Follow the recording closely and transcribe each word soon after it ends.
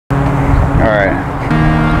All right,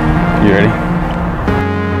 you ready?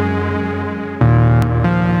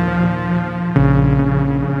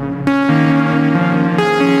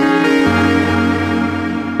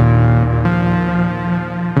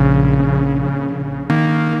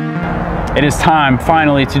 It is time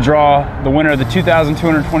finally to draw the winner of the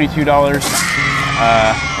 $2,222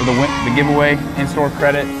 the giveaway in-store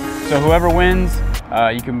credit. So whoever wins,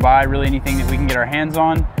 you can buy really anything that we can get our hands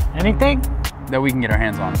on. Anything? That we can get our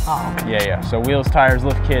hands on. Oh, okay. Yeah. So wheels, tires,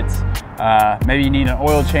 lift kits. Maybe you need an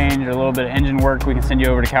oil change or a little bit of engine work. We can send you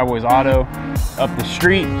over to Cowboys Auto up the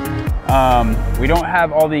street. We don't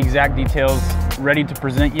have all the exact details ready to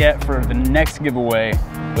present yet for the next giveaway,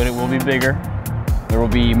 but it will be bigger. There will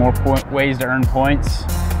be more ways to earn points.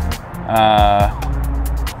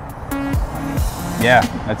 Yeah,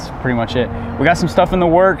 that's pretty much it. We got some stuff in the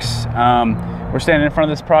works. We're standing in front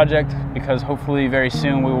of this project because hopefully very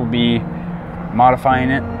soon we will be modifying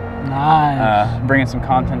it. Nice. Bringing some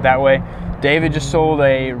content that way. David just sold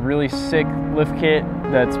a really sick lift kit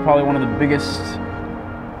that's probably one of the biggest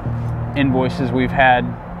invoices we've had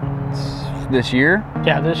this year.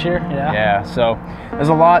 Yeah, this year, yeah. Yeah, so there's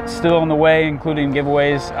a lot still on the way, including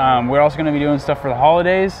giveaways. We're also gonna be doing stuff for the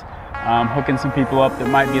holidays, hooking some people up that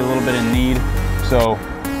might be a little bit in need. So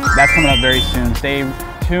that's coming up very soon. Stay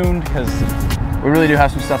tuned because we really do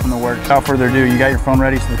have some stuff in the works. Without further ado, you got your phone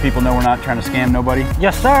ready so the people know we're not trying to scam nobody?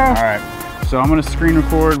 Yes, sir. All right, so I'm gonna screen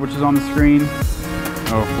record, which is on the screen.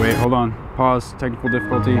 Oh, wait, hold on. Pause, technical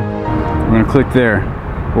difficulty. We're gonna click there.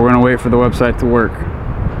 We're gonna wait for the website to work.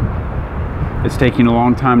 It's taking a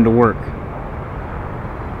long time to work.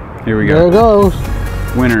 Here we go. There it goes.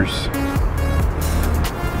 Winners.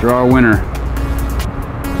 Draw a winner.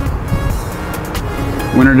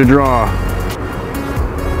 Winner to draw.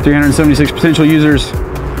 376 potential users.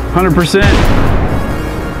 100%.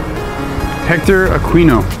 Hector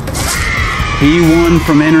Aquino. He won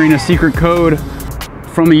from entering a secret code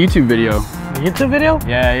from a YouTube video. YouTube video?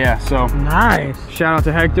 Yeah. So nice. Shout out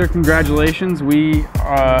to Hector. Congratulations. We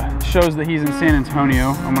shows that he's in San Antonio.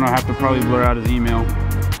 I'm gonna have to probably blur out his email,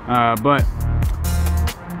 but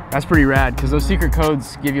that's pretty rad because those secret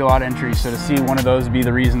codes give you a lot of entries. So to see one of those be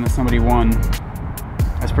the reason that somebody won,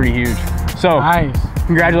 that's pretty huge. So nice.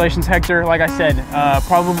 Congratulations, Hector. Like I said,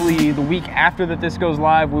 probably the week after that this goes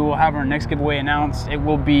live, we will have our next giveaway announced. It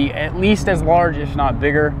will be at least as large, if not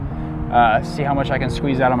bigger. See how much I can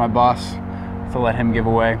squeeze out of my boss to let him give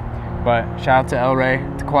away. But shout out to El Rey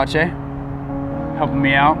Taquache helping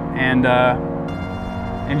me out, and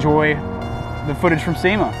enjoy the footage from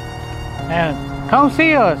Sema. And come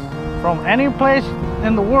see us from any place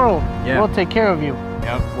in the world. Yeah. We'll take care of you.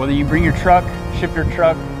 Yep. Whether you bring your truck, ship your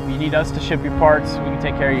truck, you need us to ship your parts, we can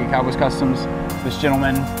take care of you. Cowboys Customs, this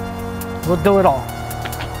gentleman. We'll do it all.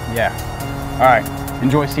 Yeah. All right.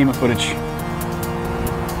 Enjoy Sema footage.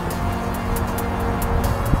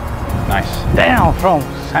 Nice. Damn, from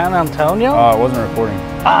San Antonio? I wasn't recording.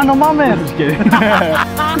 Ah, no mames. Just kidding.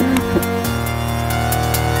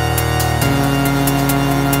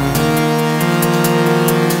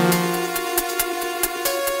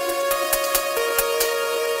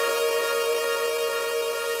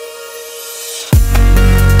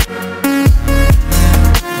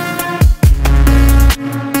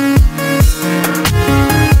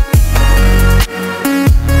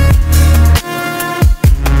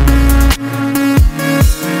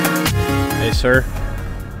 Sir,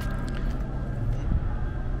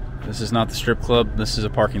 this is not the strip club, this is a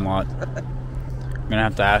parking lot. I'm gonna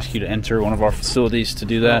have to ask you to enter one of our facilities to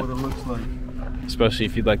do that. What it looks like. Especially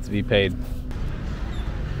if you'd like to be paid.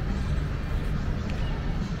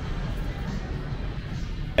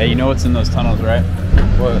 Hey, you know what's in those tunnels, right?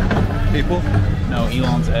 What? People? No,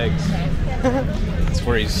 Elon's eggs. That's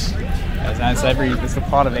where he's. It's the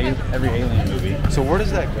plot of every alien movie. So where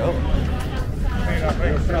does that go?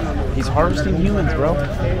 He's harvesting humans, bro.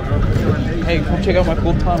 Hey, come check out my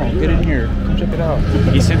cool tunnel. Get in here. Come check it out.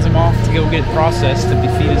 He sends them off to go get processed to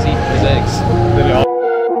feed his eggs.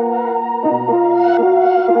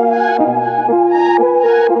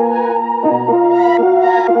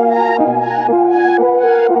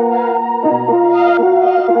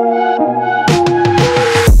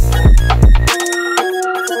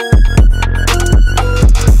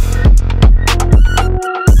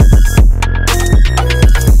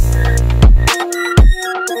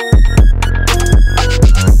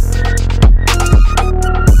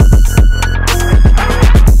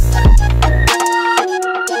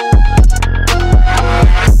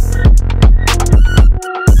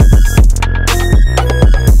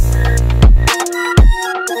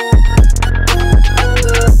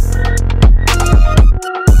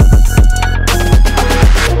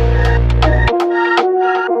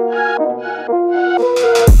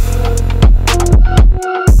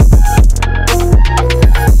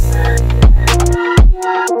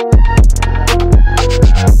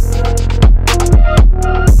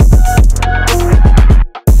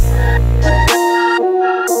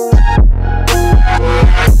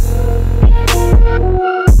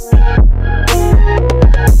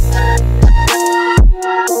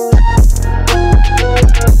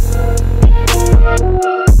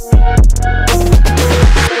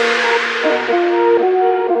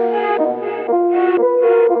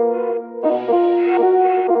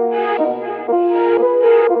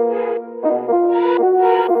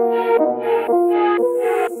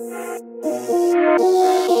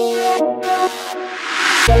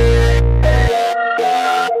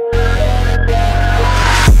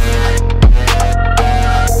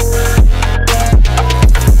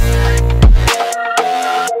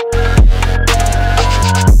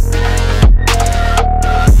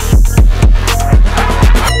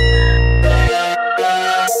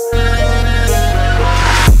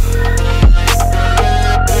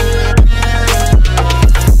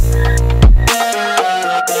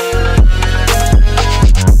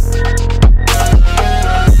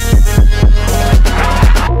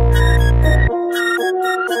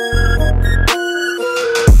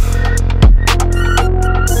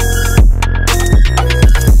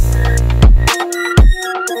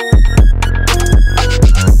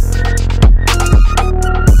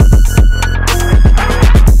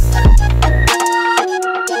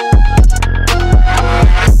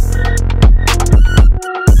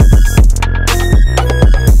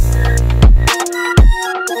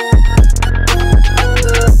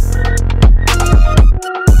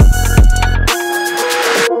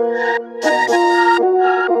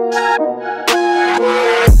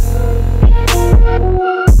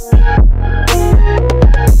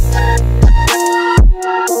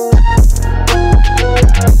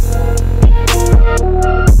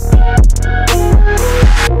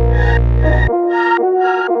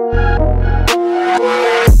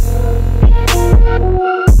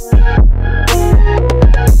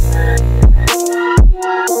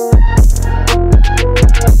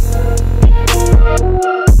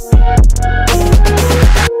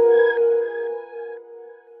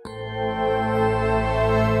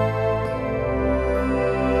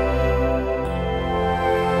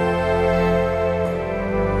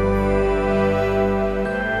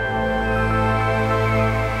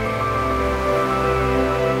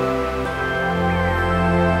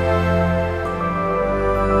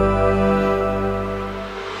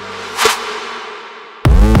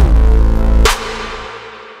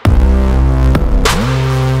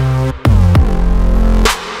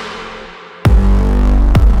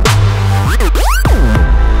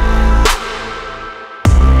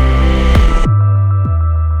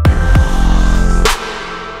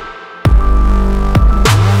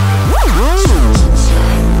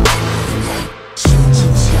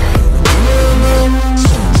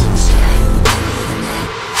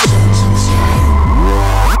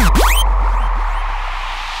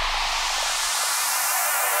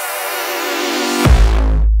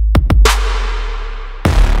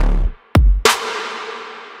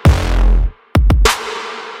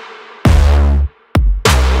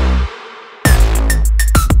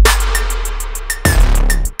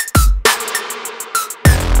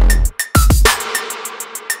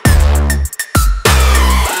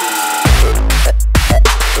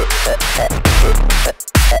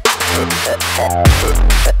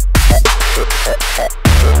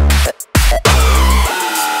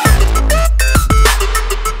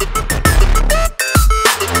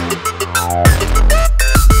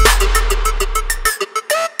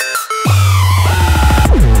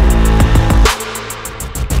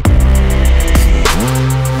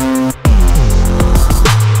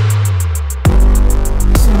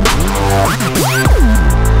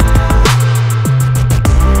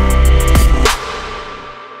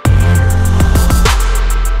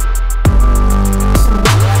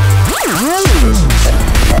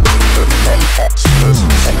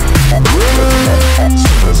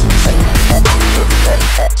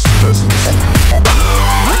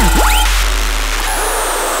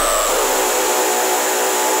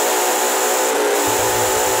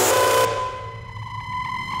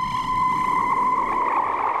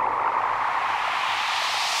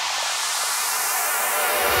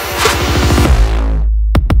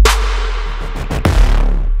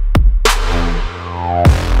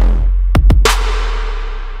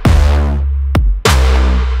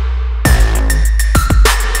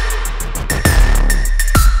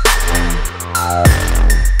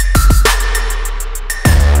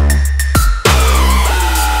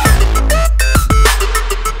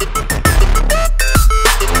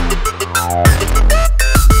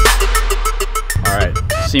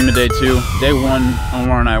 Sema day 2. Day 1,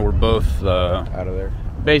 Omar and I were both out of there.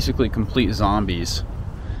 Basically complete zombies.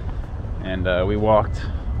 And we walked,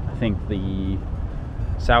 I think, the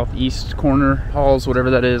southeast corner halls, whatever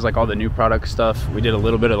that is, like all the new product stuff. We did a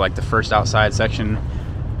little bit of like the first outside section,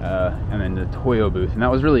 and then the Toyo booth, and that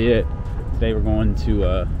was really it. Today we're going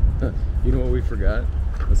to, you know what we forgot?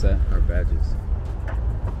 what's that? Our badges.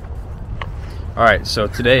 Alright, so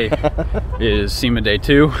today is Sema day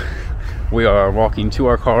 2. We are walking to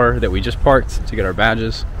our car that we just parked to get our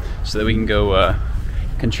badges so that we can go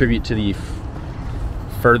contribute to the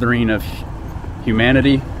furthering of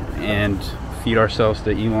humanity and feed ourselves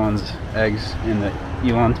to Elon's eggs in the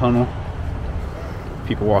Elon Tunnel.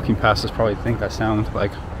 People walking past us probably think I sound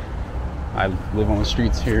like I live on the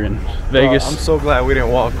streets here in Vegas. I'm so glad we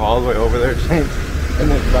didn't walk all the way over there, James, and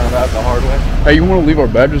then found out the hard way. Hey, you want to leave our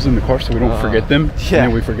badges in the car so we don't forget them? Yeah. And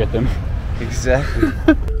then we forget them. Exactly.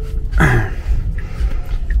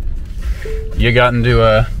 You gotten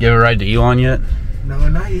to give a ride to Elon yet? No,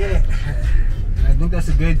 not yet. I think that's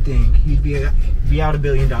a good thing. He'd be out $1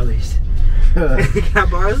 billion. Can I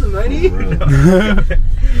borrow some money?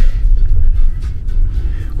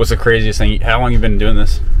 What's the craziest thing? How long you been doing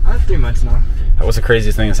this? 3 months now. What's the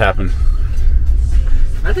craziest thing that's happened?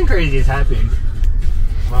 Nothing crazy has happened.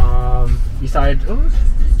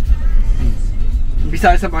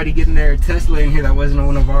 Besides somebody getting their Tesla in here that wasn't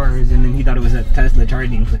one of ours, and then he thought it was a Tesla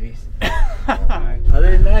charging place.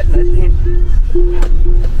 Other than that, nothing.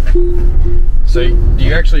 So, do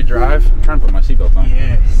you actually drive? I'm trying to put my seatbelt on.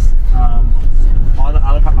 Yes. All the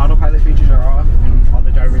autopilot features are off, and all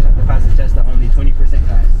the drivers have to pass the test at only 20%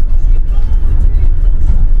 pass.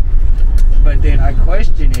 But then I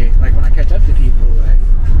question it, like when I catch up to people, like,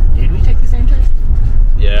 did we take the same test?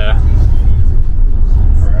 Yeah.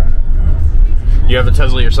 You have a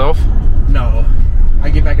Tesla yourself? No. I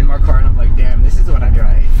get back in my car and I'm like, damn, this is what I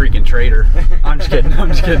drive. Freaking traitor. I'm just kidding. I'm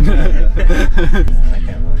just kidding.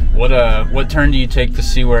 What turn do you take to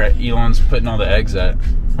see where Elon's putting all the eggs at?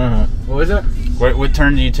 What was it? What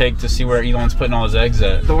turn do you take to see where Elon's putting all his eggs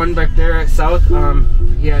at? The one back there at South,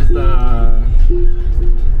 he has the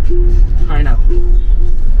pineapple.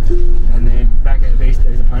 And then back at base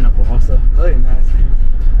there's a pineapple also. Other than that.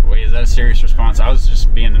 Wait, is that a serious response? I was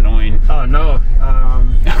just being annoying. Oh no.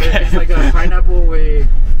 Okay. It's like a pineapple with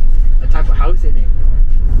a type of house in it.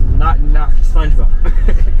 Not SpongeBob.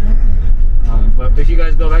 But if you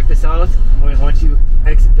guys go back to South, once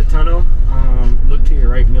exit the tunnel, look to your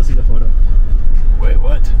right and you'll see the photo. Wait,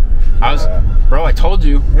 what? Bro, I told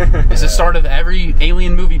you. It's the start of every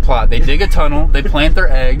alien movie plot. They dig a tunnel, they plant their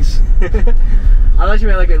eggs. I thought you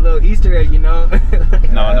meant like a little Easter egg, you know?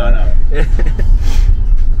 No.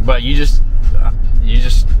 But you just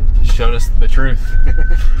showed us the truth.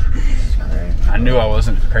 I knew I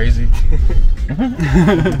wasn't crazy.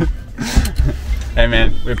 Hey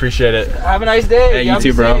man, we appreciate it. Have a nice day. Hey, you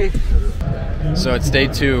too, bro. So it's day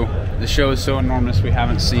 2. The show is so enormous we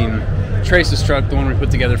haven't seen Trace's truck, the one we put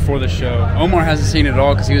together for the show. Omar hasn't seen it at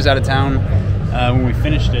all because he was out of town when we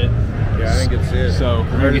finished it. Yeah, I didn't get to see it. So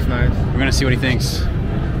We're gonna see what he thinks.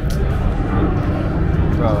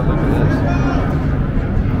 Bro, look at this.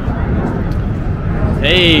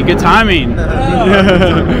 Hey, good timing.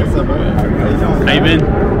 What's up, bro? How you been? I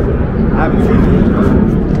haven't seen it.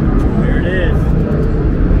 There it is.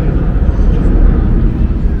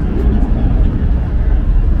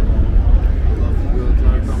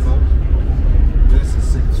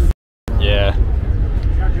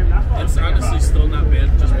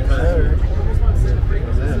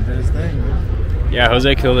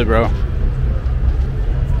 Jose killed it, bro. You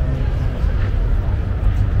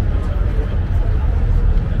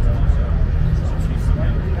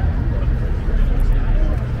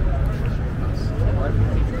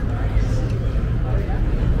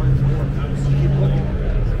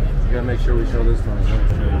gotta make sure we show this one. I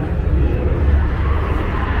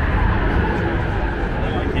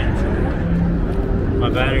can't show it. My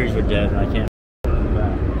batteries are dead and I can't.